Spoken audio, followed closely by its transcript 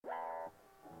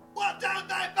down,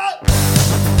 they vote!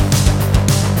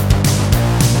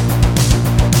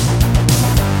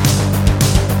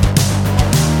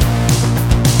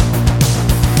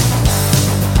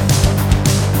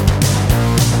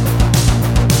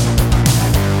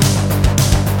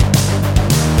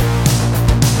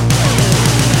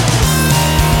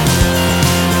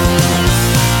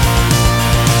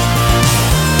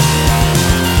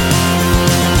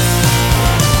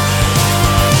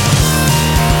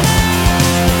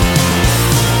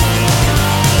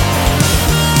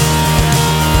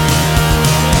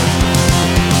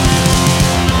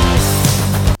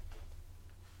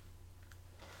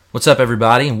 What's up,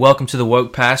 everybody, and welcome to the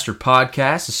Woke Pastor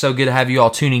Podcast. It's so good to have you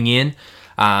all tuning in.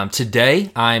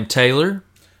 Today, I'm Taylor.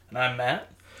 And I'm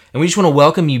Matt. And we just want to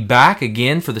welcome you back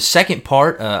again for the second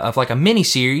part of like a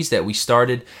mini-series that we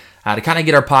started to kind of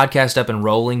get our podcast up and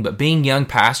rolling. But being young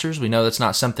pastors, we know that's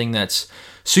not something that's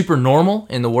super normal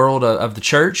in the world of the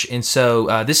church. And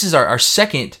so this is our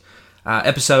second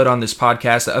episode on this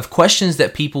podcast of questions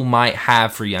that people might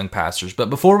have for young pastors.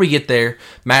 But before we get there,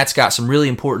 Matt's got some really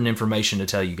important information to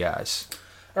tell you guys.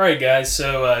 All right, guys.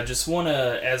 So just want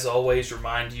to, as always,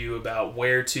 remind you about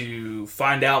where to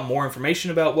find out more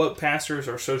information about Woke Pastors,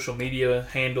 our social media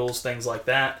handles, things like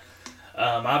that.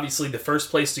 Obviously, the first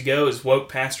place to go is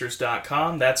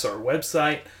wokepastors.com. That's our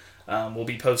website. We'll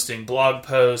be posting blog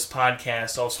posts,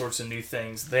 podcasts, all sorts of new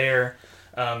things there.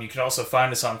 You can also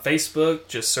find us on Facebook.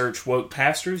 Just search Woke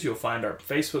Pastors. You'll find our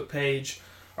Facebook page.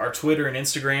 Our Twitter and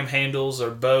Instagram handles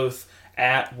are both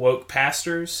at Woke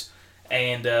Pastors.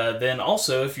 And then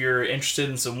also, if you're interested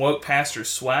in some Woke Pastors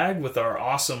swag with our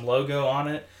awesome logo on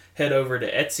it, head over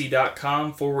to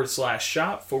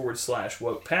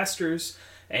etsy.com/shop/Woke Pastors,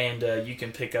 and you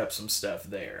can pick up some stuff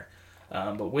there.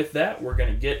 But with that, we're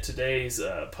going to get today's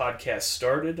podcast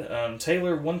started.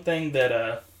 Taylor, one thing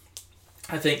that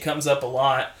I think comes up a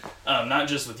lot, not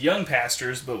just with young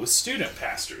pastors, but with student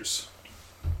pastors.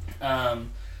 A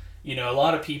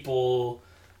lot of people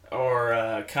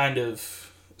are kind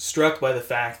of struck by the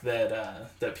fact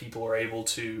that people are able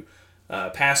to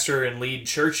pastor and lead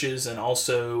churches and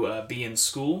also be in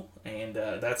school, and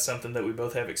that's something that we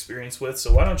both have experience with.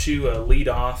 So why don't you lead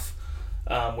off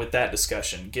with that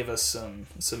discussion? Give us some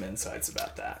insights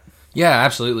about that. Yeah,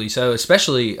 absolutely. So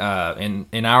especially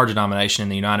in our denomination, in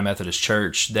the United Methodist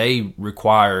Church, they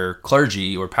require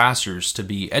clergy or pastors to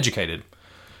be educated.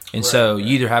 And so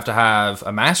you either have to have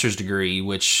a master's degree,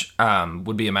 which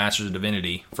would be a master's of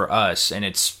divinity for us, and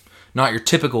it's not your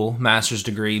typical master's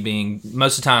degree being,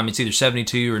 most of the time, it's either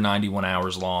 72 or 91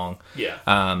 hours long. Yeah.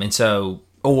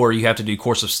 Or you have to do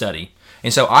course of study.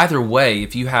 And so either way,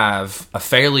 if you have a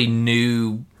fairly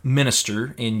new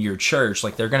minister in your church,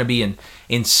 like they're going to be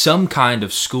in some kind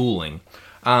of schooling.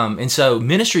 And so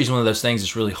ministry is one of those things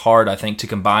that's really hard, I think, to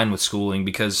combine with schooling,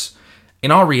 because in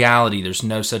all reality, there's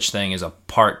no such thing as a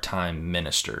part-time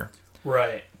minister.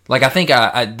 Right. Like I think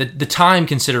the time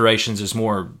considerations is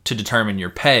more to determine your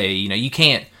pay. You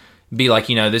can't be like,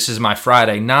 this is my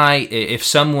Friday night. If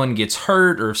someone gets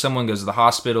hurt or if someone goes to the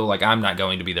hospital, like I'm not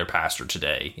going to be their pastor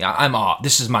today. I'm off.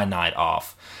 This is my night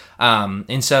off.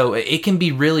 And so it can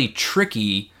be really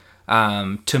tricky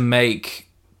to make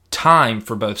time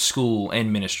for both school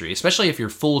and ministry, especially if you're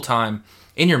full-time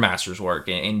in your master's work.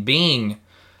 And being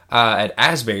at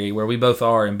Asbury, where we both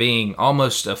are, and being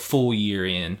almost a full year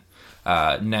in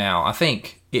now, I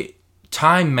think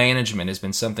time management has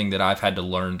been something that I've had to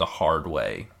learn the hard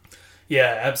way.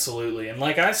 Yeah, absolutely. And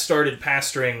I started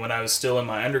pastoring when I was still in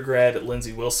my undergrad at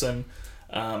Lindsey Wilson.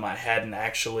 I hadn't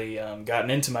actually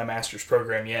gotten into my master's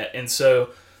program yet. And so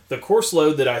the course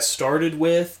load that I started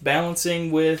with, balancing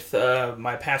with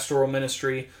my pastoral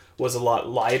ministry, was a lot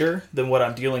lighter than what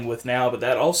I'm dealing with now. But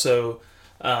that also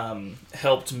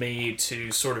helped me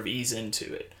to sort of ease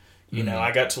into it.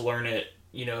 I got to learn it,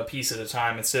 a piece at a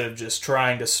time, instead of just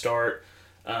trying to start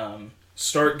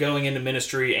going into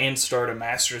ministry and start a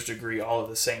master's degree all at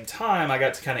the same time. I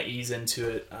got to kind of ease into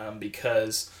it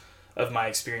because of my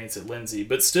experience at Lindsey.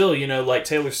 But still, like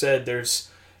Taylor said, there's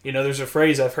a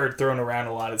phrase I've heard thrown around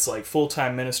a lot. It's like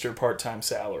full-time minister, part-time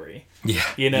salary. Yeah.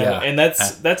 And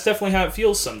that's definitely how it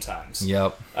feels sometimes.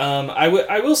 Yep.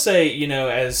 I will say,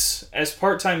 as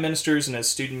part-time ministers and as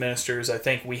student ministers, I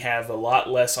think we have a lot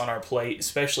less on our plate,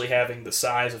 especially having the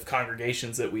size of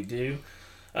congregations that we do,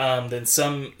 than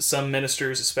some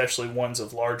ministers, especially ones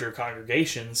of larger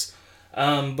congregations.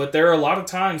 But there are a lot of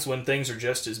times when things are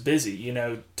just as busy.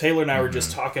 Taylor and I were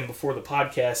just talking before the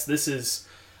podcast. This is,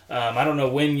 I don't know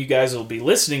when you guys will be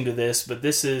listening to this, but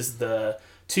this is the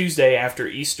Tuesday after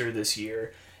Easter this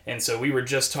year. And so we were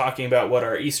just talking about what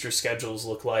our Easter schedules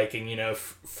look like. And,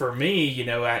 for me,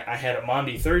 I had a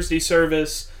Maundy Thursday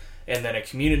service. and then a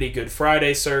community Good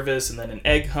Friday service, and then an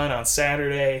egg hunt on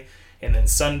Saturday. And then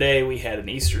Sunday we had an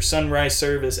Easter sunrise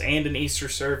service and an Easter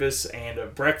service and a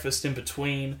breakfast in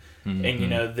between. Mm-hmm.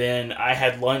 And, then I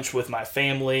had lunch with my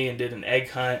family and did an egg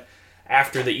hunt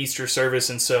after the Easter service.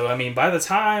 And so, by the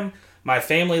time my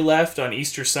family left on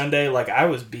Easter Sunday, I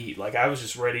was beat. I was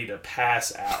just ready to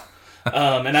pass out.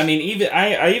 And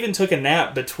I even took a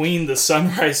nap between the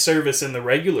sunrise service and the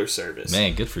regular service.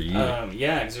 Man, good for you.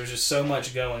 Yeah, because there's just so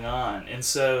much going on. And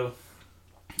so,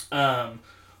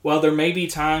 while there may be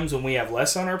times when we have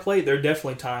less on our plate, there are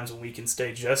definitely times when we can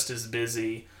stay just as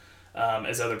busy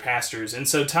as other pastors. And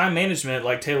so time management,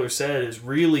 like Taylor said, is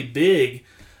really big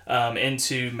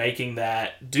into making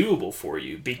that doable for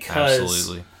you, because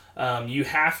Absolutely. You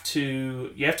have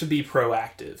to be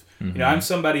proactive. Mm-hmm. I'm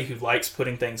somebody who likes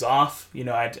putting things off.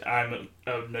 I'm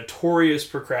a notorious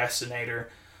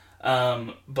procrastinator,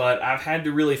 but I've had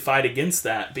to really fight against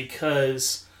that,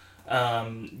 because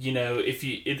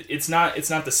it's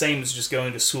not the same as just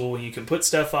going to school when you can put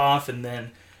stuff off and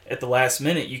then at the last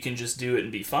minute you can just do it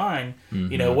and be fine.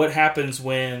 Mm-hmm. What happens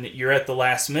when you're at the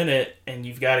last minute and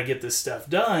you've got to get this stuff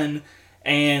done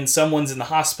and someone's in the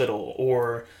hospital,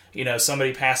 or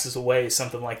somebody passes away,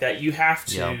 something like that. You have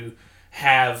to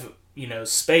have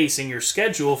space in your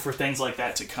schedule for things like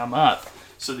that to come up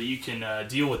so that you can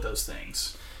deal with those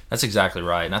things. That's exactly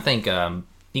right. And I think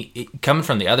coming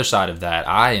from the other side of that,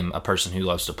 I am a person who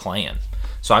loves to plan.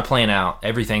 So I plan out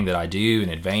everything that I do in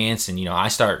advance, and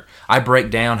I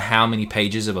break down how many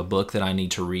pages of a book that I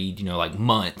need to read,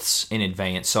 months in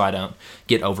advance, so I don't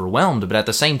get overwhelmed. But at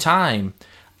the same time,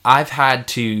 I've had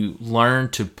to learn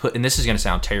to put, and this is going to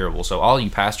sound terrible, so all you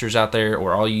pastors out there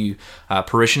or all you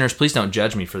parishioners, please don't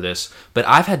judge me for this, but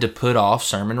I've had to put off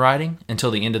sermon writing until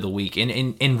the end of the week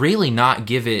and really not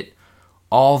give it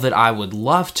all that I would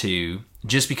love to,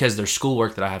 just because there's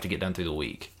schoolwork that I have to get done through the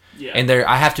week. Yeah. And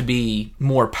I have to be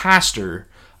more pastor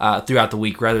throughout the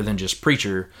week rather than just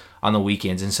preacher on the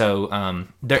weekends. And so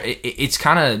it's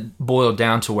kind of boiled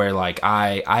down to where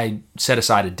I set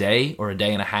aside a day or a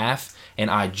day and a half and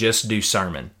I just do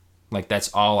sermon.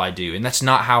 That's all I do. And that's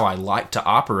not how I like to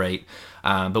operate.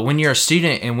 But when you're a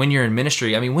student and when you're in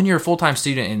ministry, when you're a full-time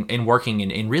student and working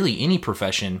in really any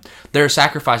profession, there are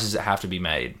sacrifices that have to be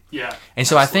made. Yeah. And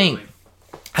so absolutely.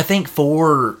 I think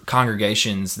for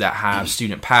congregations that have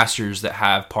student pastors, that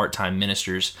have part-time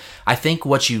ministers, I think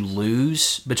what you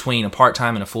lose between a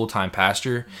part-time and a full-time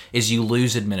pastor is you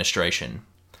lose administration.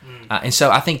 And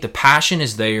so I think the passion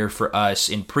is there for us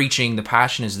in preaching. The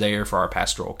passion is there for our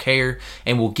pastoral care,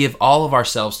 and we'll give all of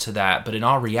ourselves to that. But in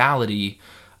all reality,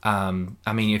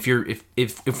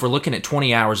 if we're looking at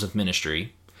 20 hours of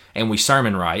ministry, and we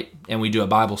sermon write, and we do a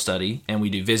Bible study, and we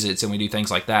do visits, and we do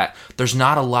things like that, there's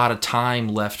not a lot of time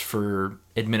left for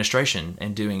administration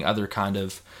and doing other kind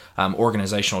of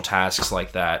organizational tasks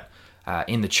like that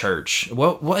in the church.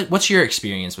 What's your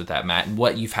experience with that, Matt, and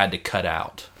what you've had to cut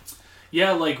out?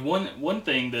 Yeah, one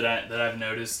thing that I've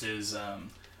noticed is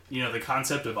the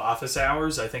concept of office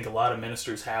hours. I think a lot of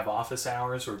ministers have office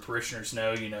hours where parishioners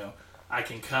know, I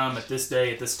can come at this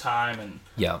day at this time, and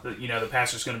the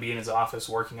pastor's going to be in his office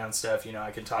working on stuff.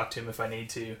 I can talk to him if I need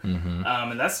to. Mm-hmm.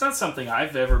 And that's not something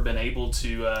I've ever been able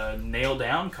to nail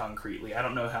down concretely. I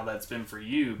don't know how that's been for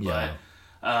you, but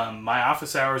my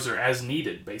office hours are as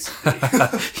needed, basically.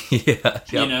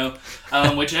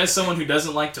 Which, as someone who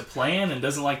doesn't like to plan and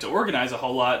doesn't like to organize a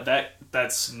whole lot,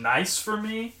 that's nice for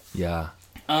me. Yeah.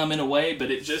 In a way,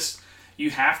 but it just,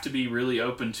 you have to be really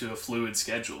open to a fluid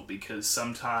schedule, because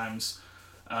sometimes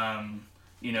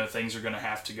things are going to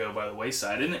have to go by the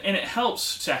wayside, and it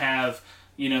helps to have,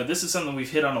 this is something we've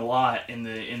hit on a lot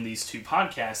in these two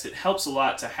podcasts. It helps a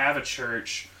lot to have a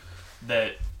church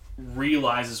that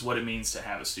realizes what it means to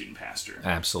have a student pastor.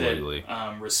 Absolutely.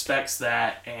 That respects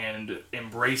that and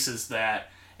embraces that.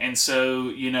 And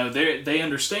so, they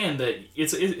understand that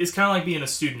it's kind of like being a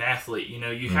student athlete.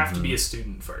 You have to be a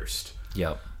student first.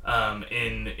 Yep.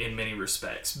 In many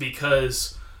respects,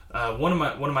 because one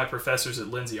of my professors at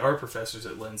Lindsay, our professors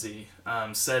at Lindsay,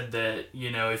 said that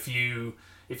if you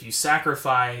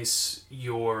sacrifice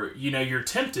you're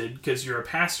tempted, because you're a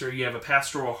pastor, you have a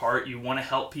pastoral heart, you want to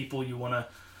help people, you want to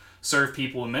serve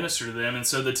people and minister to them, and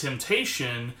so the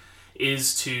temptation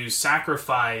is to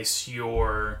sacrifice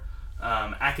your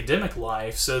academic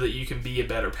life so that you can be a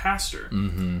better pastor.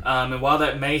 Mm-hmm. And while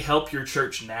that may help your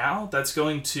church now, that's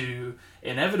going to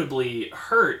inevitably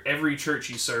hurt every church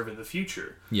you serve in the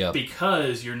future. Yep.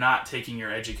 Because you're not taking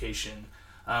your education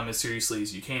as seriously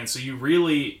as you can. So you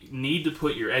really need to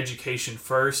put your education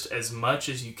first as much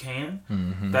as you can.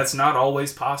 Mm-hmm. That's not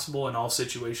always possible in all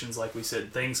situations. Like we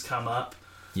said, things come up.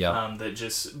 Yeah. That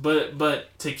just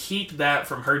but to keep that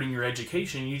from hurting your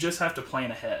education, you just have to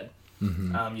plan ahead.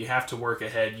 You have to work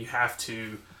ahead. You have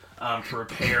to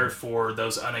prepare for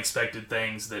those unexpected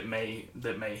things that may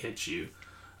hit you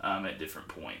at different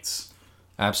points.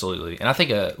 Absolutely. And I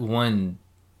think one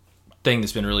thing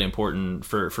that's been really important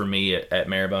for me at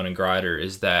Marrowbone and Grider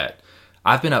is that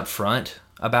I've been upfront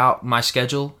about my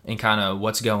schedule and kind of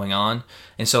what's going on.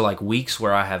 And so like weeks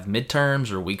where I have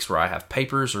midterms or weeks where I have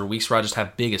papers or weeks where I just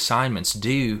have big assignments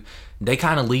due, they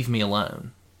kind of leave me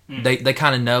alone. They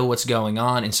kind of know what's going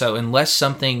on. And so unless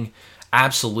something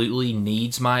absolutely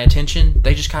needs my attention,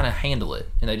 they just kind of handle it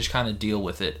and they just kind of deal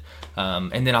with it.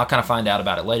 And then I'll kind of find out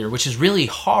about it later, which is really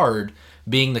hard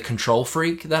being the control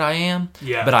freak that I am.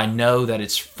 Yeah. But I know that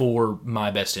it's for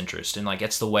my best interest. And like,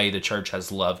 it's the way the church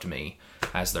has loved me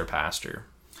as their pastor.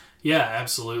 Yeah,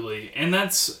 absolutely. And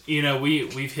that's,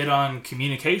 we've hit on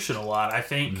communication a lot. I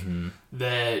think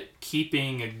that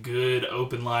keeping a good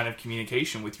open line of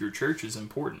communication with your church is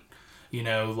important.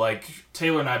 Like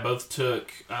Taylor and I both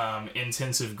took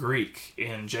intensive Greek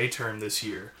in J-term this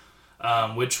year,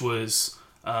 which was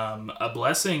a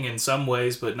blessing in some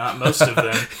ways, but not most of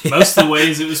them. Most of the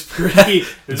ways it was pretty...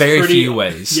 Very few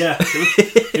ways. Yeah,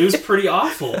 it was pretty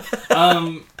awful.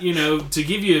 To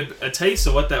give you a taste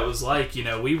of what that was like,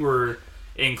 we were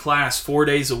in class 4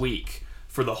 days a week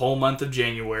for the whole month of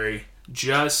January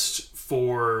just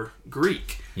for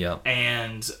Greek. Yep.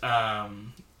 And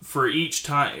for each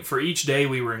day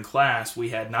we were in class, we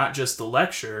had not just the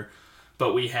lecture,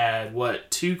 but we had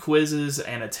 2 quizzes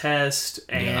and a test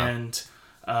and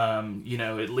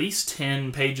at least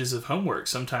 10 pages of homework,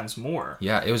 sometimes more.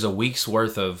 Yeah, it was a week's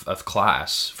worth of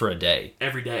class for a day.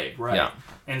 Every day, right. Yeah.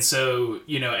 And so,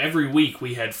 every week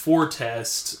we had 4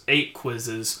 tests, 8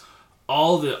 quizzes,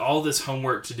 all this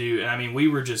homework to do. And I mean, we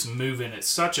were just moving at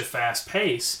such a fast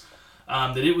pace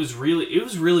that it was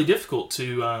really difficult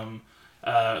to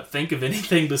think of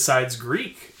anything besides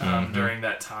Greek during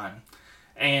that time.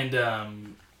 And,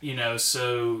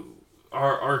 so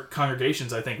our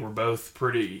congregations, I think,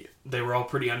 they were all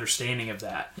pretty understanding of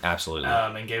that. Absolutely.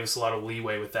 And gave us a lot of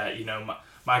leeway with that.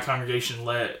 My congregation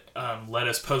let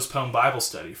us postpone Bible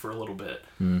study for a little bit,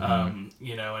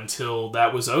 until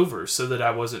that was over, so that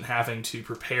I wasn't having to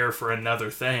prepare for another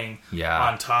thing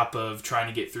on top of trying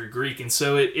to get through Greek. And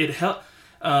so it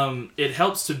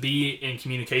helps to be in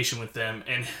communication with them.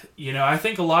 And, I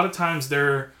think a lot of times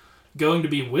they're going to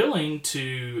be willing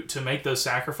to make those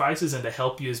sacrifices and to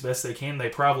help you as best they can. They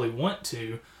probably want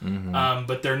to,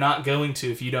 but they're not going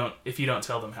to if you don't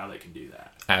tell them how they can do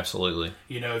that. Absolutely.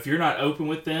 If you're not open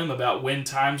with them about when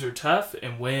times are tough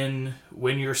and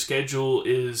when your schedule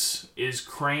is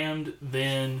crammed,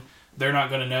 then they're not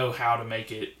going to know how to make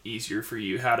it easier for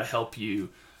you, how to help you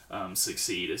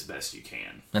succeed as best you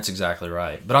can. That's exactly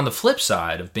right. But on the flip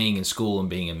side of being in school and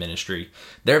being in ministry,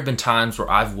 there have been times where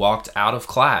I've walked out of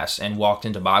class and walked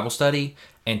into Bible study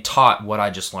and taught what I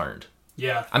just learned.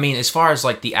 Yeah. I mean, as far as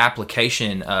like the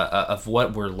application of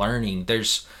what we're learning,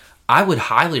 I would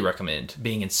highly recommend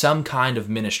being in some kind of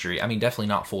ministry. I mean, definitely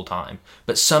not full time,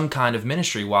 but some kind of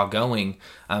ministry while going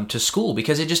to school,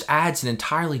 because it just adds an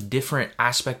entirely different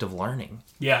aspect of learning.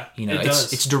 Yeah, it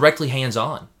does. It's directly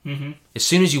hands-on. Mm-hmm. As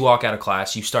soon as you walk out of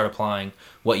class, you start applying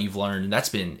what you've learned, and that's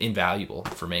been invaluable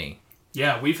for me.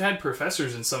 Yeah, we've had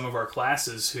professors in some of our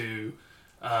classes who,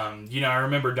 I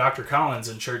remember Dr. Collins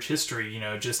in church history,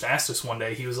 just asked us one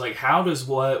day, he was like, how does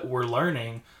what we're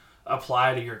learning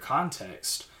apply to your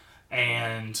context?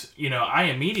 And, I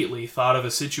immediately thought of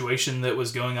a situation that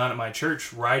was going on at my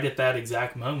church right at that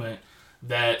exact moment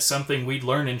that something we'd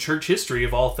learned in church history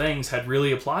of all things had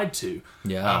really applied to.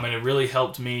 Yeah. And it really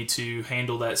helped me to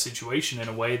handle that situation in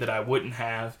a way that I wouldn't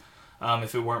have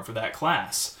if it weren't for that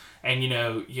class. And,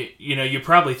 you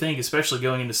probably think, especially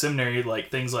going into seminary, like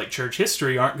things like church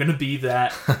history aren't going to be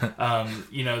that,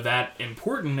 that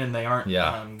important, and they aren't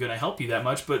going to help you that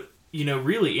much. But,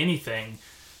 really anything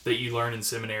that you learn in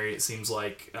seminary, it seems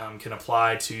like, can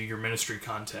apply to your ministry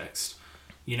context.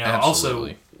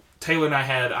 Absolutely. Also, Taylor and I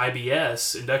had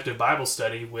IBS, Inductive Bible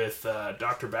Study, with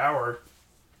Dr. Bauer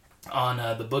on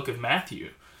the book of Matthew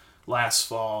last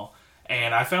fall.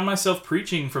 And I found myself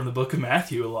preaching from the book of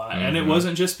Matthew a lot. Mm-hmm. And it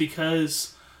wasn't just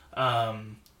because, I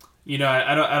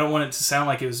don't want it to sound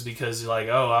like it was because, like,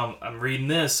 oh, I'm reading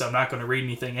this, so I'm not going to read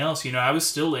anything else. I was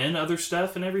still in other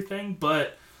stuff and everything,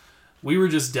 but we were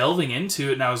just delving into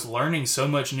it, and I was learning so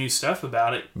much new stuff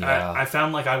about it. Yeah. I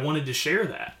found like I wanted to share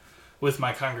that with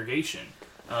my congregation.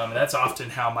 And that's often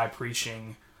how my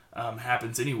preaching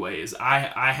happens anyway, is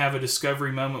I have a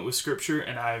discovery moment with Scripture,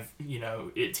 and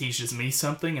it teaches me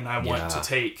something, and I want to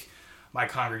take my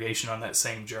congregation on that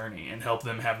same journey and help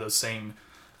them have those same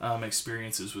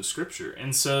experiences with Scripture.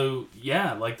 And so,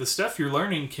 yeah, like the stuff you're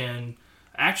learning can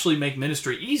actually make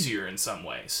ministry easier in some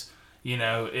ways. You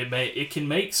know, it can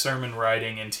make sermon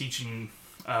writing and teaching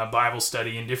Bible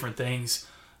study and different things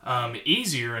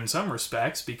easier in some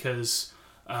respects because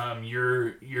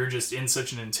you're just in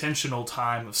such an intentional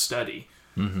time of study,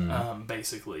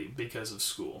 basically because of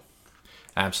school.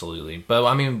 Absolutely. But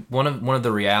I mean, one of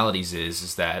the realities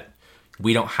is that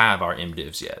we don't have our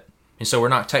MDivs yet. And so we're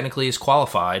not technically as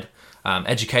qualified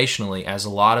educationally as a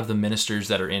lot of the ministers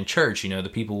that are in church, you know, the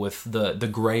people with the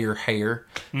grayer hair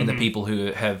and the people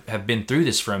who have been through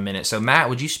this for a minute. So Matt,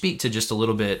 would you speak to just a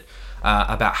little bit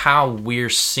about how we're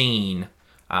seen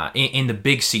in the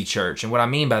Big C Church? And what I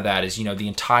mean by that is, you know, the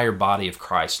entire body of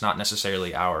Christ, not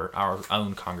necessarily our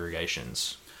own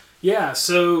congregations. Yeah,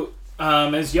 so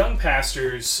as young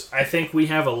pastors, I think we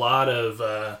have a lot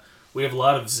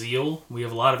of zeal, we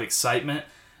have a lot of excitement,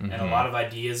 and a lot of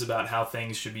ideas about how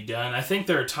things should be done. I think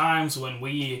there are times when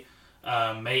we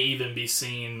may even be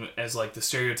seen as like the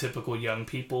stereotypical young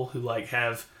people who like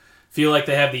feel like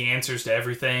they have the answers to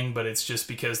everything, but it's just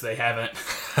because they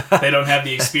don't have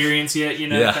the experience yet, you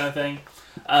know, kind of thing.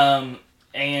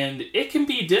 And it can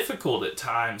be difficult at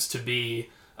times to be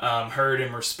heard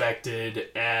and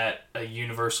respected at a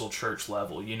universal church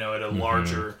level, you know, at a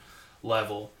larger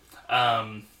level.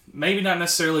 Maybe not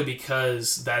necessarily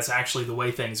because that's actually the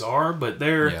way things are, but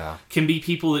there can be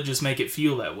people that just make it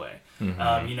feel that way.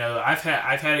 You know, I've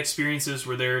had experiences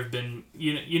where there have been,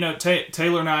 you know,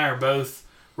 Taylor and I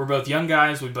we're both young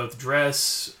guys. We both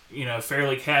dress, you know,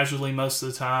 fairly casually most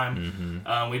of the time.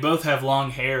 We both have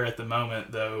long hair at the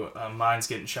moment, though. Mine's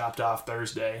getting chopped off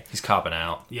Thursday. He's copping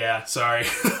out. Yeah, sorry.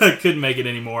 I couldn't make it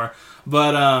anymore.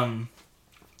 But,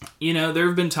 you know, there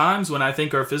have been times when I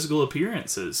think our physical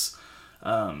appearances,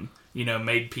 you know,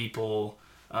 made people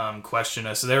question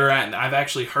us. I've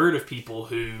actually heard of people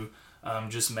who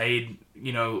just made,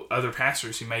 you know, other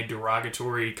pastors who made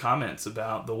derogatory comments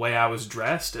about the way I was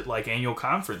dressed at like annual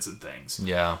conference and things.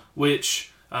 Yeah.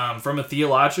 Which, from a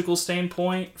theological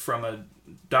standpoint, from a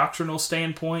doctrinal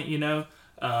standpoint, you know,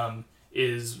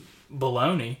 is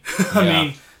baloney. I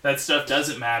mean, that stuff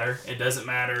doesn't matter. It doesn't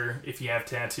matter if you have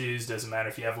tattoos. Doesn't matter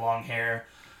if you have long hair.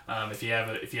 If you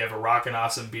have a rockin'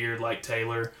 awesome beard like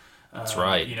Taylor. That's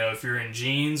right. You know, if you're in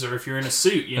jeans or if you're in a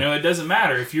suit, you know, it doesn't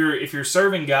matter. If you're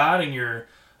serving God and you're,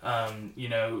 you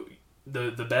know,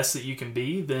 the best that you can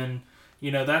be, then,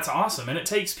 you know, that's awesome. And it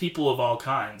takes people of all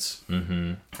kinds.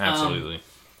 Absolutely.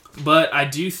 But I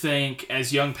do think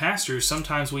as young pastors,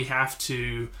 sometimes we have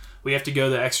to go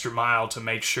the extra mile to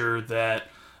make sure that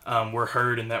we're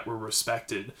heard and that we're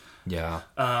respected. Yeah.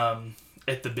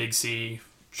 At the Big C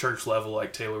church level,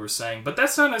 like Taylor was saying. But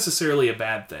that's not necessarily a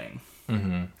bad thing.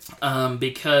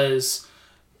 Because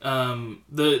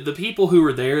the people who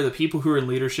were there, the people who are in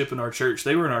leadership in our church,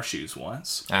 they were in our shoes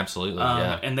once. Absolutely,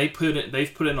 yeah. And they've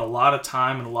put in a lot of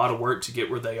time and a lot of work to get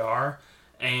where they are.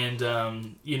 And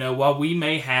you know, while we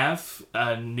may have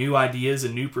new ideas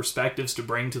and new perspectives to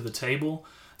bring to the table,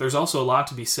 there's also a lot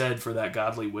to be said for that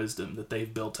godly wisdom that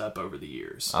they've built up over the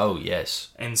years. Oh, yes.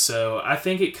 And so I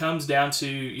think it comes down to,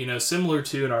 you know, similar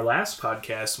to in our last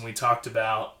podcast when we talked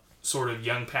about sort of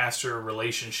young pastor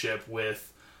relationship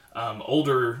with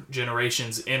older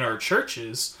generations in our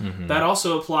churches. That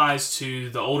also applies to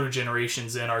the older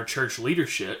generations in our church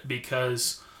leadership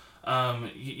because,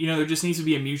 you know, there just needs to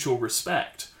be a mutual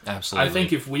respect. Absolutely. I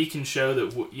think if we can show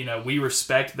that, you know, we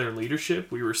respect their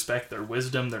leadership, we respect their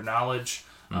wisdom, their knowledge,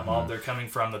 all they're coming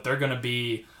from, that they're going to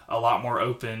be a lot more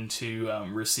open to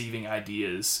receiving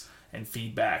ideas and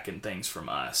feedback and things from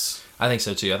us. I think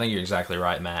so too. I think you're exactly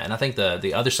right, Matt. And I think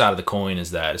the other side of the coin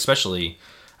is that, especially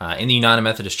in the United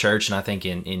Methodist Church, and I think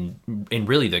in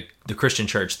really the Christian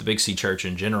church, the Big C Church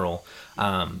in general,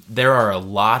 there are a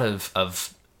lot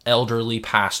of elderly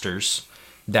pastors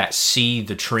that see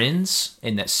the trends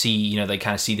and that see, you know, they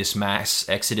kind of see this mass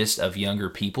exodus of younger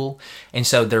people. And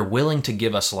so they're willing to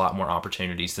give us a lot more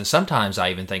opportunities than sometimes I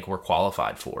even think we're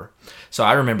qualified for. So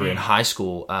I remember in high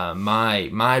school,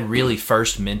 my really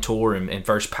first mentor and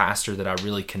first pastor that I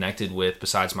really connected with,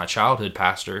 besides my childhood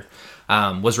pastor,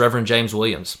 was Reverend James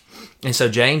Williams. And so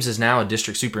James is now a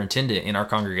district superintendent in our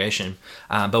congregation.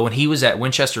 But when he was at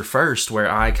Winchester First, where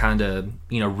I kind of,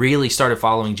 you know, really started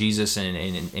following Jesus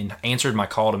and answered my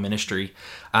call to ministry,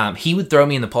 he would throw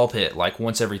me in the pulpit like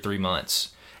once every 3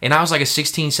 months. And I was like a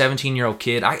 16, 17-year-old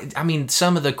kid. I mean,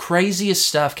 some of the craziest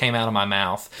stuff came out of my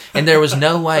mouth. And there was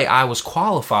no way I was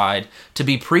qualified to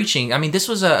be preaching. I mean, this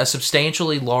was a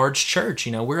substantially large church.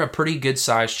 You know, we're a pretty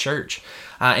good-sized church.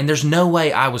 And there's no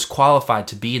way I was qualified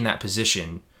to be in that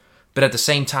position. But at the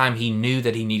same time, he knew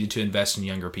that he needed to invest in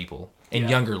younger people. and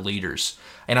younger leaders.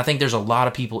 And I think there's a lot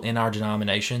of people in our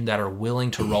denomination that are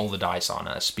willing to roll the dice on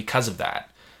us because of that.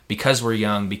 Because we're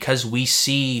young, because we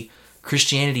see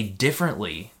Christianity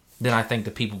differently than I think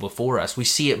the people before us. We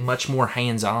see it much more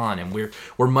hands-on, and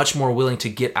we're much more willing to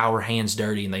get our hands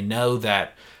dirty, and they know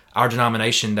that our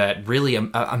denomination, that really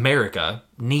America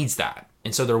needs that.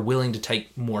 And so they're willing to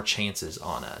take more chances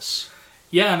on us.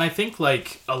 Yeah, and I think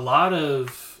like a lot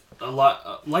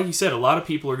like you said, a lot of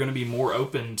people are going to be more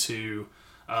open to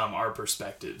our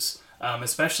perspectives,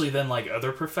 especially than like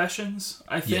other professions.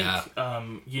 I think,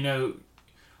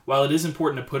 while it is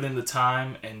important to put in the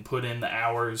time and put in the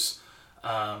hours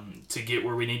to get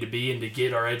where we need to be and to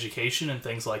get our education and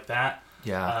things like that.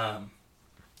 Yeah.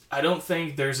 I don't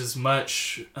think there's as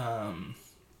much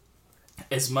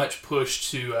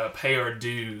push to pay our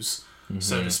dues,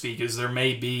 so to speak, as there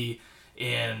may be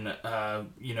in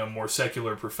more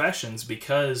secular professions,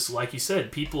 because, like you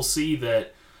said, people see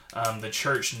that the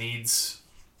church needs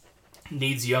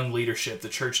young leadership. The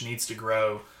church needs to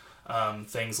grow,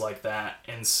 things like that,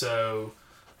 and so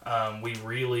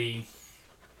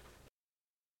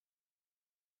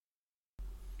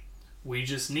we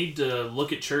just need to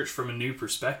look at church from a new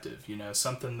perspective.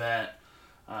 Something that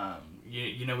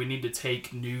we need to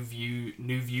take new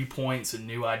viewpoints and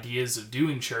new ideas of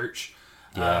doing church.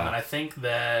 Yeah. And I think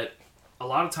that a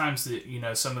lot of times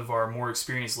that some of our more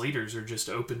experienced leaders are just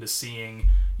open to seeing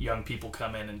young people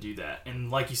come in and do that.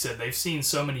 And like you said, they've seen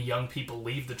so many young people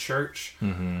leave the church,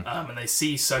 and they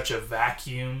see such a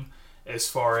vacuum as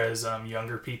far as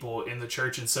younger people in the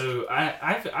church. And so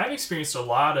I've experienced a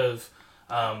lot of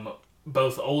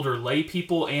both older lay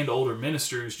people and older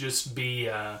ministers just be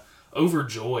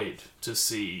overjoyed to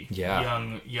see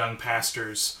young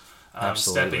pastors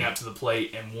stepping up to the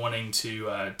plate and wanting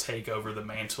to take over the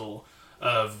mantle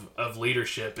of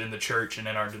leadership in the church and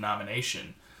in our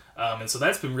denomination. And so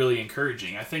that's been really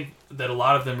encouraging. I think that a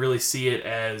lot of them really see it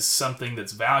as something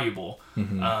that's valuable.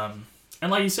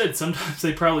 And like you said, sometimes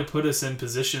they probably put us in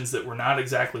positions that we're not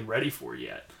exactly ready for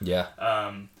yet. Yeah.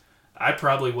 I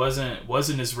probably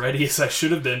wasn't as ready as I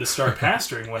should have been to start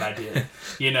pastoring when I did.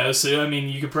 So I mean,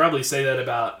 you could probably say that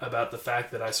about the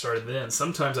fact that I started then.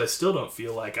 Sometimes I still don't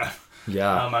feel like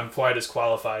I'm quite as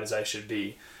qualified as I should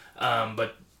be.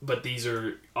 But these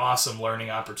are awesome learning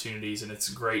opportunities, and it's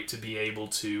great to be able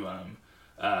to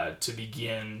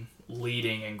begin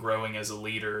leading and growing as a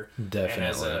leader,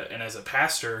 definitely, and as a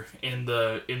pastor in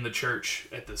the church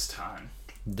at this time.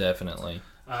 Definitely.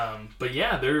 But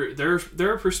yeah, there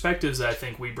are perspectives that I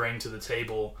think we bring to the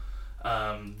table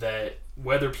that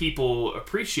whether people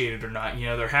appreciate it or not,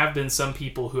 there have been some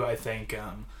people who I think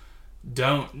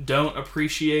don't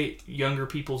appreciate younger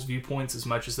people's viewpoints as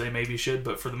much as they maybe should.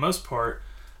 But for the most part,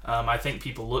 I think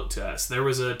people look to us. There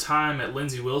was a time at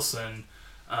Lindsey Wilson,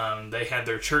 they had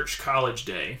their church college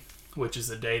day, which is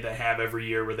the day they have every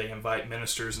year where they invite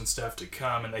ministers and stuff to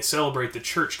come, and they celebrate the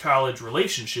church-college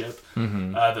relationship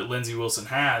that Lindsey Wilson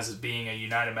has as being a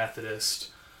United Methodist,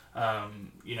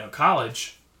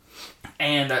 college.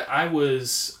 And I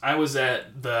was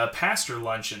at the pastor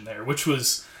luncheon there, which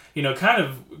was, kind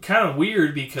of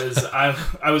weird because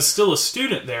I was still a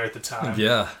student there at the time.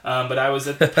 Yeah. But I was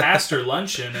at the pastor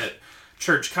luncheon at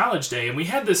church college day, and we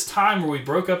had this time where we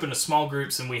broke up into small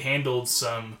groups and we handled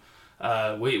some.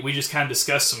 We just kind of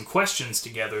discussed some questions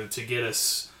together to get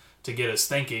us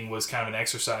thinking. Was kind of an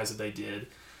exercise that they did.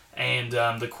 And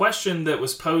the question that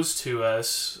was posed to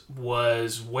us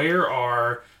was, where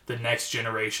are the next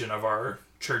generation of our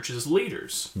church's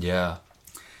leaders? Yeah.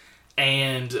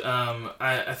 And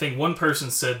I think one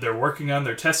person said they're working on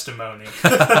their testimony.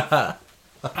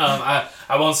 I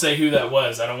won't say who that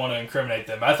was. I don't want to incriminate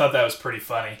them. I thought that was pretty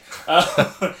funny.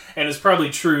 And it's probably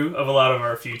true of a lot of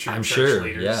our future church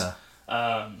leaders. Yeah.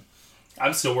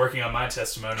 I'm still working on my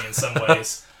testimony in some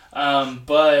ways.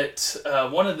 But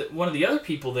one of the other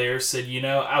people there said,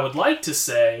 I would like to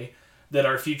say that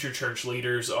our future church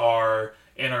leaders are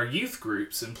in our youth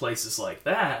groups and places like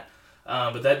that,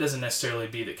 but that doesn't necessarily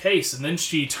be the case. And then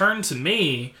she turned to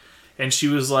me and she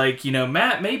was like,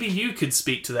 Matt, maybe you could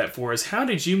speak to that for us. How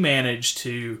did you manage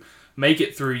to make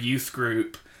it through youth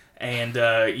group and,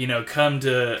 come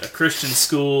to a Christian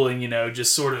school and,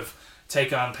 just sort of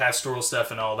take on pastoral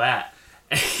stuff and all that?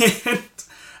 And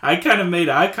I kind of made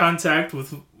eye contact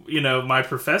with, my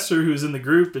professor who's in the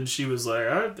group, and she was like,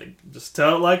 all right, just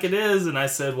tell it like it is. And I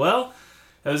said, well,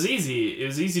 it was easy. It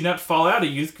was easy not to fall out of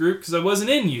youth group because I wasn't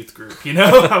in youth group,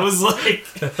 I was like,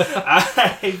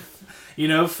 I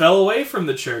fell away from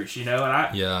the church, and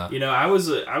I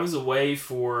was away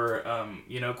for,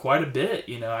 quite a bit.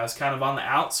 I was kind of on the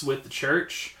outs with the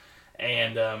church,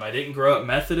 and I didn't grow up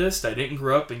Methodist. I didn't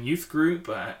grow up in youth group.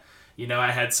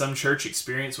 I had some church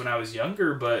experience when I was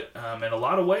younger, but in a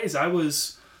lot of ways I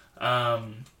was, I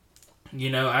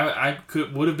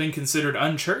would have been considered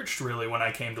unchurched really when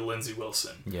I came to Lindsey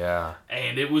Wilson. Yeah.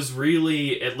 And it was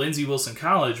really at Lindsey Wilson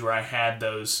College where I had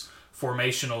those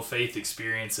formational faith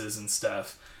experiences and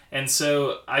stuff. And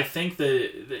so I think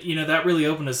that really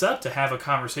opened us up to have a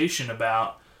conversation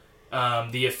about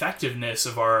the effectiveness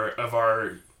of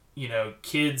our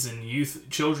kids and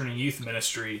children and youth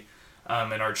ministry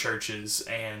in our churches,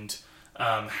 and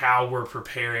how we're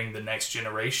preparing the next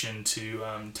generation to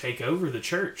take over the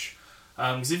church.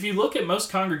 Because if you look at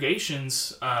most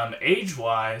congregations,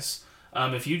 age-wise,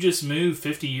 if you just move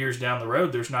 50 years down the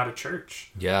road, there's not a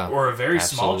church. Yeah, or a very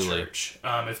absolutely. small church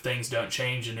if things don't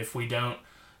change and if we don't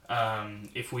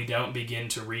begin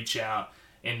to reach out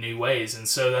in new ways. And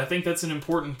so I think that's an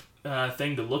important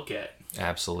thing to look at.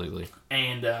 Absolutely.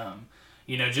 And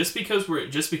just because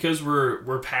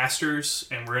we're pastors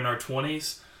and we're in our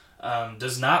 20s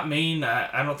does not mean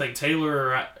I don't think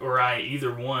Taylor or I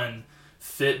either one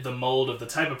fit the mold of the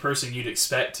type of person you'd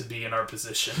expect to be in our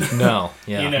position. No,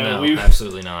 yeah, we,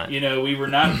 absolutely not. We were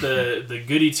not the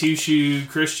goody two-shoe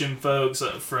Christian folks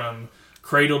from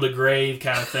cradle to grave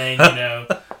kind of thing.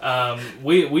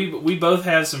 We both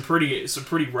have some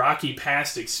pretty rocky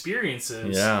past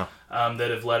experiences. Yeah.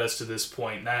 That have led us to this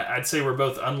point. And I'd say we're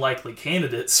both unlikely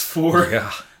candidates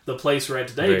for the place we're at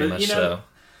today. Very but much so.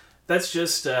 That's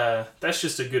just a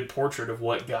good portrait of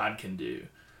what God can do.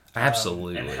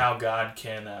 Absolutely. And how God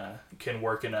can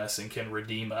work in us and can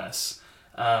redeem us.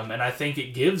 And I think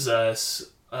it gives us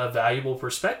a valuable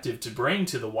perspective to bring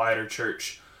to the wider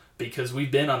church because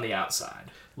we've been on the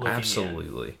outside looking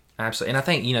Absolutely. in. Absolutely. And I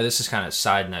think, this is kind of a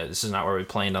side note. This is not where we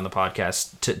planned on the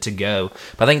podcast to go.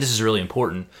 But I think this is really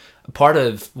important.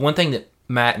 One thing that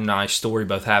Matt and I's story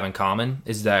both have in common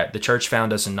is that the church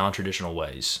found us in non-traditional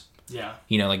ways. Yeah.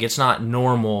 It's not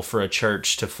normal for a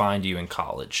church to find you in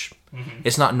college. Mm-hmm.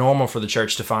 It's not normal for the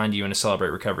church to find you in a Celebrate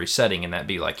Recovery setting and that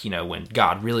be like, when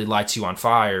God really lights you on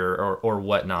fire or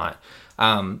whatnot.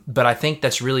 But I think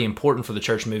that's really important for the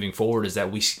church moving forward is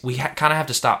that we kind of have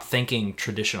to stop thinking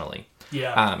traditionally.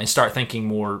 Yeah. And start thinking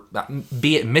more,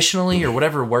 be it missionally or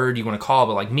whatever word you want to call it,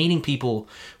 but like meeting people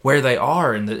where they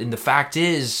are. And the fact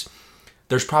is,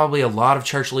 there's probably a lot of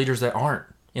church leaders that aren't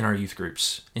in our youth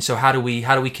groups. And so how do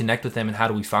we connect with them and how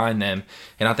do we find them?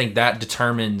 And I think that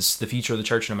determines the future of the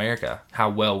church in America, how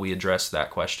well we address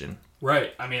that question.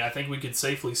 Right. I mean, I think we could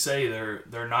safely say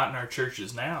they're not in our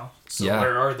churches now. So Yeah.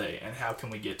 where are they and how can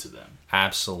we get to them?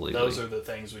 Absolutely. Those are the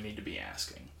things we need to be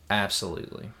asking.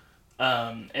 Absolutely.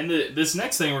 And this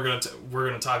next thing we're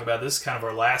gonna talk about, this is kind of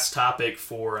our last topic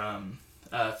for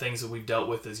things that we've dealt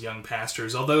with as young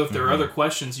pastors. Although if there are other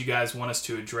questions you guys want us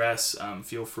to address,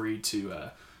 feel free to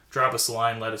drop us a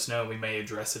line, let us know, and we may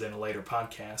address it in a later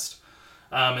podcast.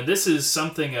 And this is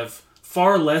something of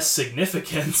far less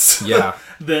significance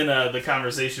than the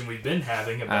conversation we've been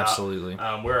having about Absolutely.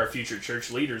 Where our future church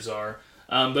leaders are.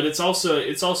 But it's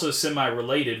also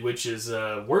semi-related, which is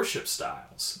worship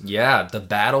styles. Yeah, the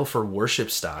battle for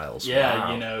worship styles.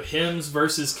 Yeah, Wow. Hymns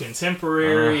versus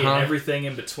contemporary and everything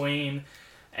in between.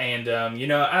 And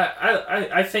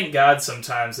I thank God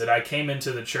sometimes that I came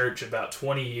into the church about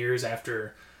 20 years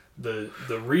after the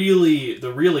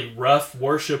really rough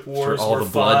worship wars For all were the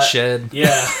fought. bloodshed.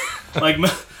 Yeah, like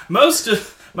most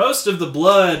of the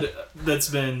blood that's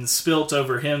been spilt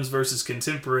over hymns versus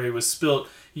contemporary was spilt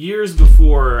years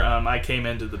before I came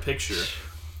into the picture.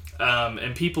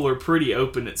 And people are pretty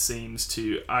open, it seems,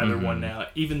 to either one now,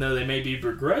 even though they may be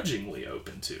begrudgingly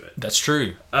open to it. That's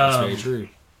true. That's very true.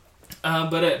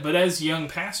 But as young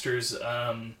pastors,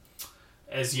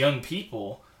 as young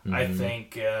people, I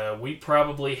think we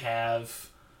probably have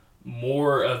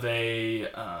more of a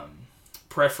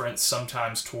preference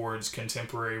sometimes towards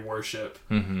contemporary worship,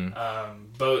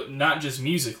 but not just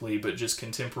musically, but just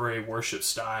contemporary worship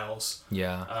styles.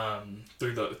 Yeah.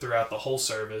 Throughout the whole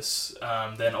service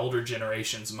than older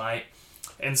generations might,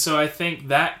 and so I think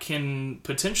that can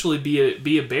potentially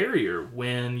be a barrier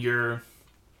when you're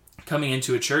coming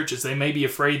into a church, as they may be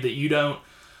afraid that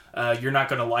you're not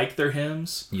going to like their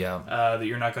hymns. Yeah. That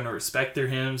you're not going to respect their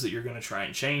hymns, that you're going to try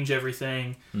and change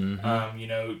everything.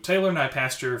 Taylor and I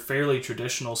pastor fairly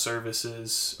traditional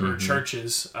services or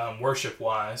churches,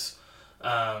 worship-wise,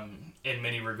 in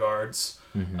many regards.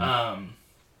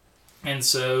 And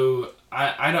so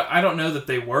I don't know that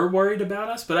they were worried about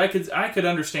us, but I could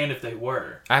understand if they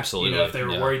were. Absolutely. If they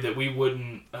were worried that we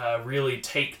wouldn't really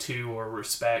take to or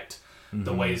respect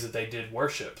the ways that they did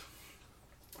worship.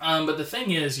 But the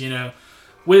thing is,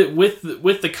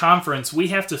 with the conference, we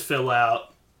have to fill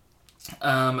out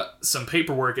some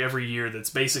paperwork every year that's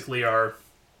basically our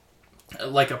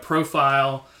like a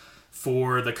profile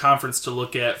for the conference to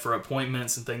look at for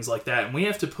appointments and things like that. And we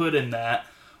have to put in that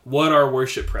what our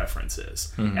worship preference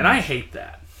is. Mm-hmm. And I hate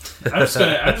that. I'm just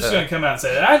gonna come out and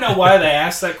say that. I know why they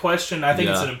asked that question. I think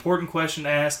it's an important question to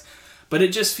ask, but it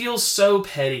just feels so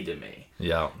petty to me.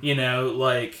 Yeah. You know,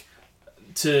 like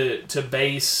to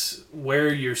base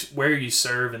where you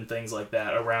serve and things like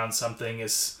that around something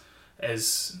as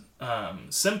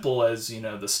simple as, you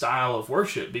know, the style of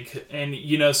worship. And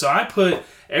you know, so I put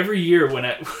every year when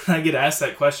I get asked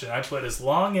that question, I put as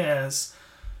long as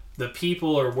the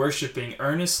people are worshiping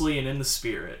earnestly and in the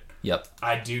Spirit. Yep.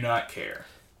 I do not care.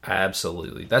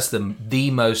 Absolutely. That's the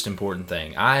most important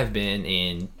thing. I have been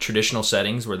in traditional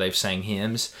settings where they've sang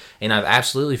hymns, and I've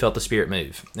absolutely felt the Spirit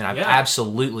move. And I've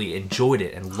absolutely enjoyed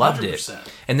it and loved 100%.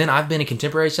 It. And then I've been in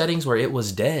contemporary settings where it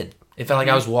was dead. It felt like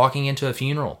I was walking into a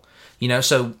funeral. You know,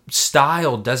 so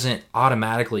style doesn't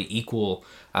automatically equal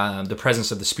the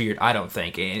presence of the Spirit, I don't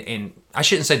think. And I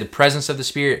shouldn't say the presence of the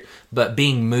Spirit, but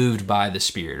being moved by the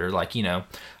Spirit, or like, you know,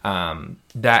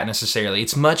 that necessarily.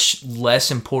 It's much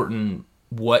less important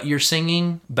what you're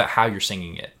singing, but how you're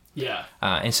singing it. Yeah.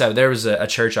 And so there was a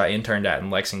church I interned at in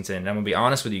Lexington, and I'm going to be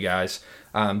honest with you guys,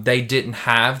 they didn't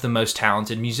have the most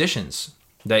talented musicians.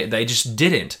 They just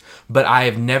didn't. But I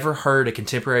have never heard a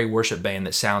contemporary worship band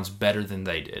that sounds better than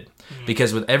they did. Mm-hmm.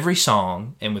 Because with every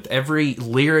song, and with every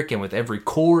lyric, and with every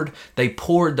chord, they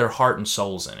poured their heart and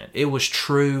souls in it. It was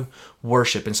true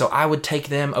worship. And so I would take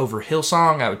them over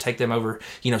Hillsong, I would take them over,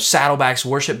 you know, Saddleback's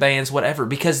worship bands, whatever,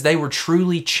 because they were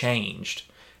truly changed.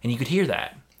 And you could hear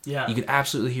that. Yeah. You could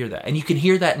absolutely hear that. And you can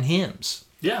hear that in hymns.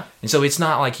 Yeah. And so it's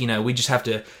not like, you know, we just have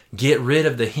to get rid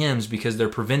of the hymns because they're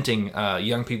preventing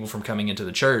young people from coming into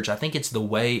the church. I think it's the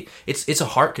way, it's a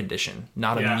heart condition,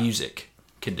 not a music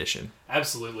condition.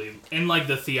 Absolutely. And like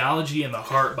the theology and the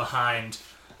heart behind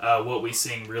what we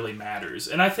sing really matters.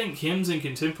 And I think hymns and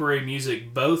contemporary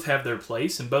music both have their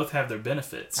place and both have their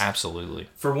benefits. Absolutely.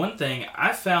 For one thing,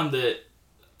 I found that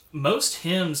most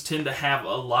hymns tend to have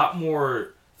a lot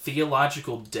more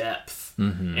theological depth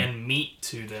and meat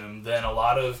to them than a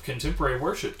lot of contemporary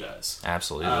worship does.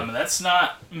 Absolutely. And that's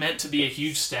not meant to be a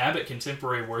huge stab at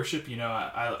contemporary worship. You know,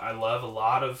 I love a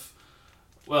lot of,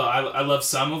 well, I love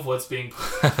some of what's being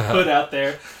put out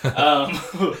there.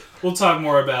 We'll talk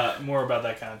more about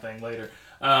that kind of thing later.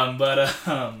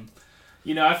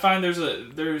 You know, I find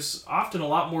there's often a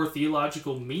lot more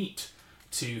theological meat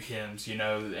to hymns, you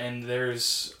know, and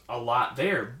there's a lot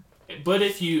there. But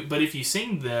if you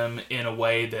sing them in a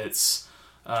way that's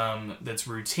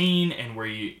routine and where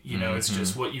you know it's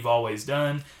just what you've always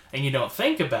done, and you don't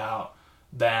think about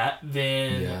that,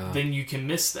 then you can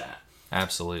miss that.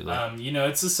 Absolutely. You know,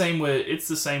 it's the same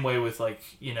way with like,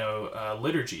 you know,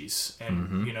 liturgies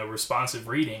and you know, responsive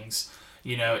readings.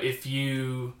 You know, if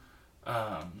you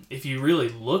really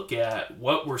look at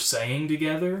what we're saying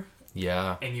together,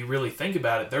 and you really think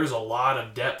about it, there's a lot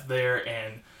of depth there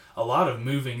and a lot of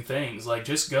moving things. Like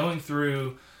just going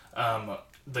through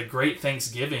the Great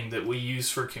Thanksgiving that we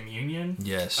use for communion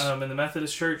in the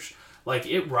Methodist Church, like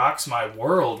it rocks my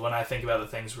world when I think about the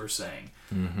things we're saying.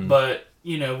 But,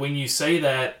 you know, when you say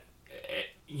that,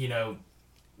 you know,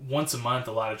 once a month,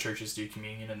 a lot of churches do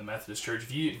communion in the Methodist Church.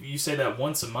 If you say that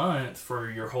once a month for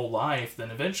your whole life,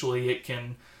 then eventually it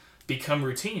can become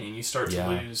routine and you start to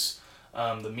lose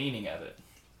the meaning of it.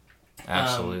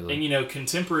 Absolutely. And you know,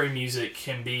 contemporary music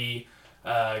can be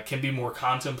more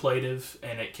contemplative,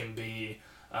 and it can be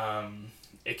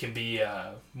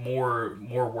more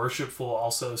worshipful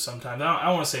also sometimes. I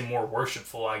don't want to say more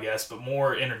worshipful, I guess, but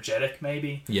more energetic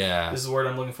maybe. Yeah. This is the word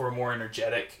I'm looking for, more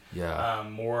energetic. Yeah.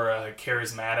 More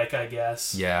charismatic, I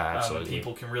guess. Yeah, absolutely.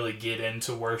 People can really get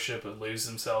into worship and lose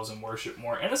themselves in worship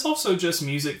more. And it's also just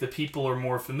music that people are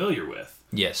more familiar with.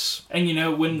 Yes. And you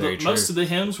know, when most of the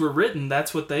hymns were written,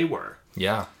 that's what they were.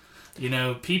 Yeah. You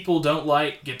know, people don't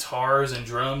like guitars and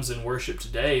drums in worship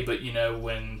today, but you know,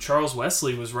 when Charles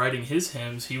Wesley was writing his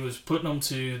hymns, he was putting them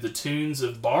to the tunes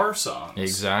of bar songs.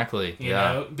 Exactly. You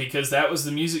know, because that was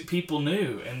the music people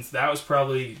knew, and that was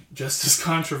probably just as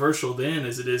controversial then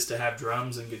as it is to have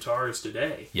drums and guitars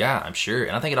today. Yeah, I'm sure.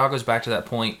 And I think it all goes back to that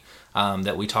point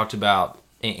that we talked about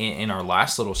in our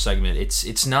last little segment.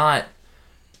 It's not...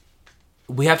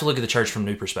 We have to look at the church from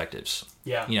new perspectives.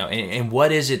 Yeah. You know, and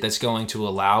what is it that's going to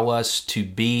allow us to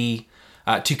be,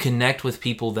 to connect with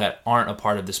people that aren't a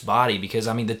part of this body? Because,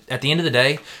 I mean, at the end of the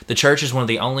day, the church is one of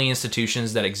the only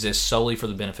institutions that exists solely for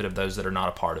the benefit of those that are not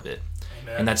a part of it.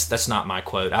 Amen. And that's not my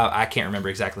quote. I can't remember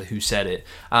exactly who said it.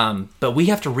 But we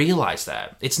have to realize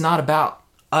that. It's not about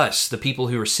us, the people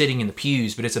who are sitting in the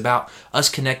pews, but it's about us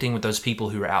connecting with those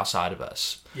people who are outside of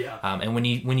us. Yeah. And when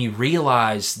you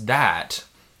realize that,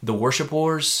 the worship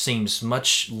wars seems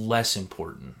much less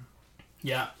important.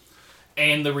 Yeah.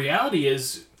 And the reality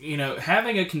is,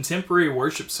 having a contemporary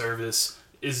worship service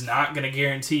is not going to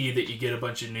guarantee that you get a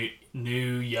bunch of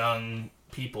new young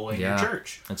people in your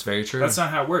church. That's very true. That's not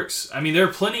how it works. I mean, there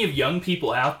are plenty of young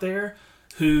people out there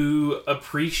who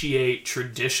appreciate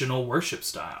traditional worship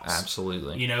styles.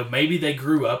 Absolutely. Maybe they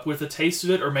grew up with a taste of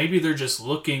it, or maybe they're just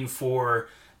looking for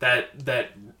that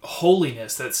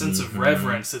holiness, that sense of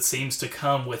reverence that seems to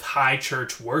come with high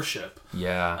church worship.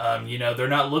 Yeah. They're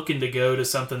not looking to go to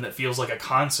something that feels like a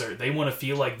concert. They want to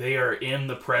feel like they are in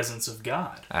the presence of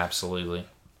God. Absolutely.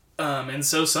 And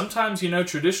so sometimes,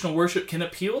 traditional worship can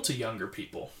appeal to younger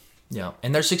people. Yeah.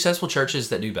 And there's successful churches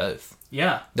that do both.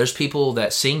 Yeah. There's people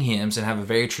that sing hymns and have a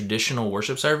very traditional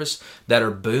worship service that are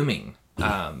booming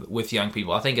with young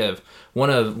people. I think of one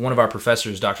of our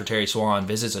professors, Dr. Terry Swan,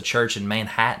 visits a church in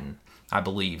Manhattan, I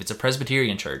believe. It's a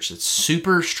Presbyterian church. It's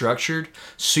super structured,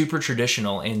 super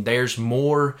traditional, and there's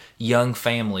more young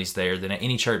families there than at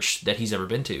any church that he's ever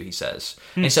been to, he says.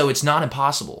 And so it's not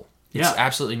impossible. It's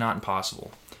absolutely not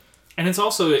impossible. And it's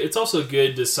also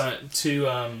good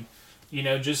to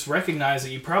just recognize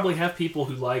that you probably have people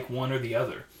who like one or the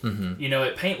other. Mm-hmm.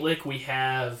 At Paint Lick we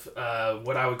have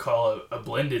what I would call a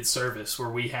blended service where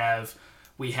we have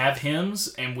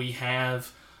hymns and we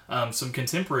have some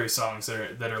contemporary songs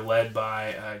that are led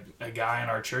by a guy in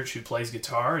our church who plays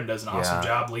guitar and does an awesome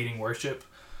job leading worship.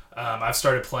 I've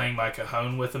started playing my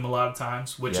cajon with him a lot of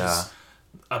times, which is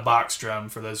a box drum,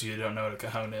 for those of you who don't know what a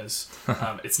cajon is.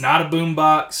 It's not a boom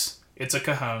box. It's a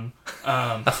cajon.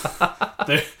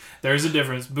 There's a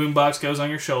difference. Boombox goes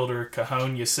on your shoulder.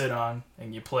 Cajon you sit on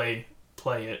and you play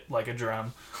it like a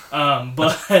drum.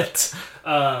 But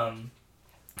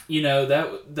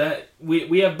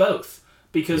we have both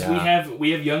because we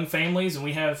have young families and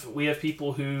we have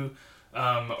people who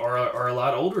are a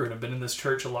lot older and have been in this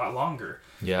church a lot longer.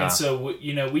 Yeah. And so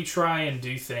we try and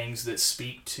do things that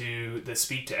speak to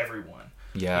everyone.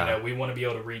 Yeah. We want to be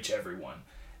able to reach everyone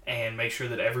and make sure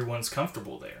that everyone's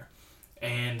comfortable there.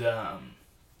 And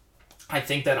I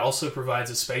think that also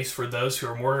provides a space for those who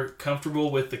are more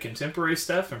comfortable with the contemporary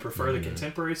stuff and prefer the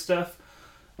contemporary stuff.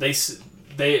 They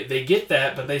get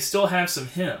that, but they still have some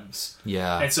hymns.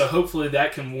 Yeah. And so hopefully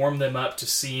that can warm them up to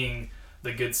seeing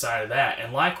the good side of that.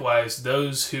 And likewise,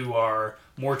 those who are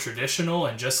more traditional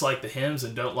and just like the hymns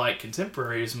and don't like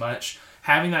contemporary as much,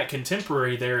 having that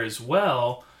contemporary there as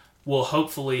well will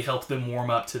hopefully help them warm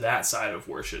up to that side of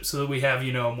worship so that we have,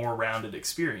 a more rounded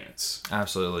experience.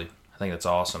 Absolutely. I think that's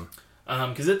awesome.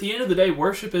 Because at the end of the day,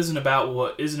 worship isn't about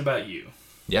you.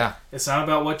 Yeah. It's not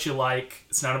about what you like.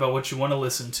 It's not about what you want to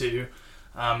listen to.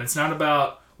 It's not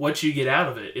about what you get out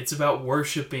of it. It's about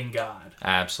worshiping God.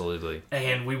 Absolutely.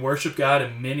 And we worship God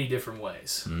in many different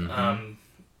ways.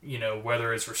 Mm-hmm.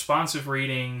 Whether it's responsive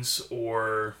readings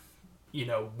or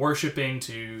worshiping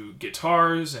to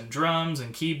guitars and drums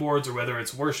and keyboards, or whether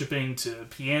it's worshiping to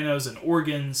pianos and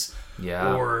organs,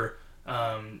 or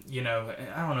I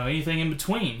don't know, anything in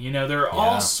between. There are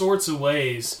all sorts of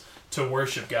ways to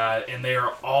worship God, and they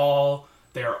are all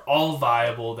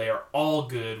viable. They are all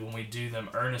good when we do them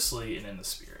earnestly and in the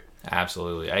Spirit.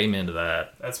 Absolutely, amen to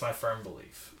that. That's my firm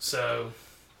belief. So,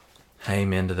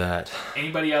 amen to that.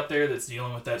 Anybody out there that's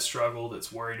dealing with that struggle,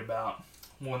 that's worried about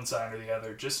one side or the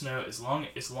other, just know as long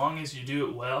as you do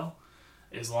it well,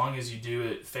 as long as you do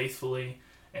it faithfully,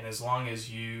 and as long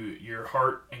as your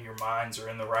heart and your minds are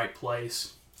in the right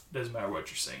place, doesn't matter what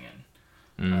you're singing.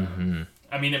 Mm-hmm.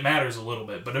 It matters a little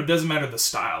bit, but it doesn't matter the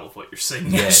style of what you're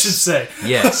singing. Yes. I should say.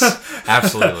 Yes,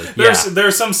 absolutely. There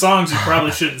are some songs you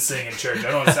probably shouldn't sing in church. I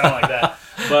don't want to sound like that,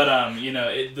 but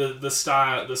the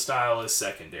style is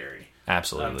secondary.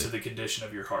 Absolutely. To the condition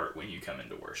of your heart when you come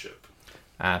into worship.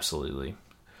 Absolutely.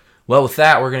 Well, with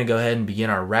that, we're going to go ahead and begin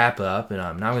our wrap-up, and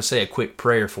I'm now going to say a quick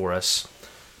prayer for us.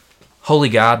 Holy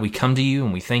God, we come to you,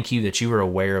 and we thank you that you are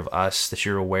aware of us, that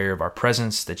you're aware of our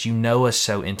presence, that you know us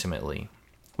so intimately.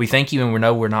 We thank you, and we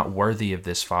know we're not worthy of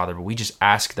this, Father, but we just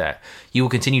ask that you will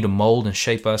continue to mold and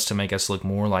shape us to make us look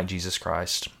more like Jesus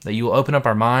Christ, that you will open up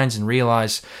our minds and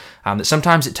realize that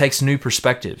sometimes it takes new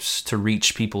perspectives to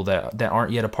reach people that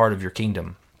aren't yet a part of your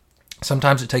kingdom.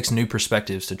 Sometimes it takes new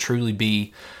perspectives to truly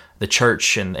be the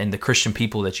church and the Christian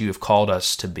people that you have called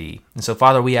us to be. And so,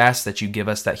 Father, we ask that you give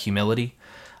us that humility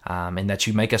and that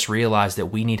you make us realize that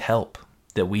we need help,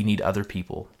 that we need other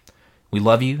people. We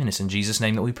love you, and it's in Jesus'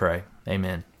 name that we pray.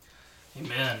 Amen.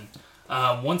 Amen.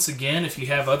 Once again, if you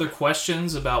have other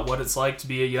questions about what it's like to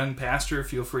be a young pastor,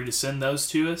 feel free to send those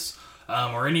to us.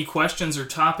 Or any questions or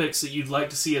topics that you'd like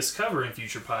to see us cover in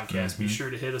future podcasts, be sure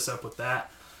to hit us up with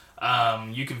that.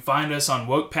 You can find us on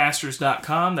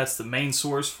wokepastors.com. That's the main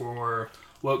source for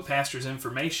Woke Pastors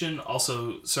information.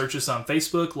 Also, search us on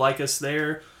Facebook, like us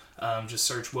there. Just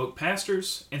search Woke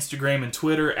Pastors. Instagram and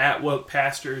Twitter at Woke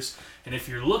Pastors. And if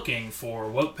you're looking for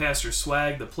Woke Pastors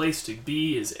swag, the place to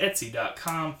be is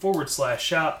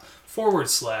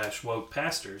etsy.com/shop/Woke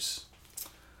Pastors.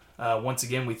 Once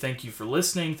again, we thank you for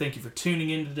listening. Thank you for tuning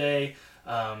in today.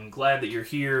 Glad that you're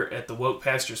here at the Woke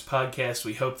Pastors podcast.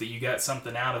 We hope that you got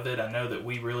something out of it. I know that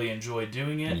we really enjoy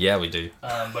doing it. Yeah, we do.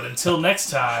 But until next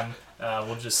time,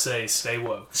 we'll just say stay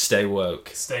woke. Stay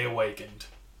woke. Stay awakened.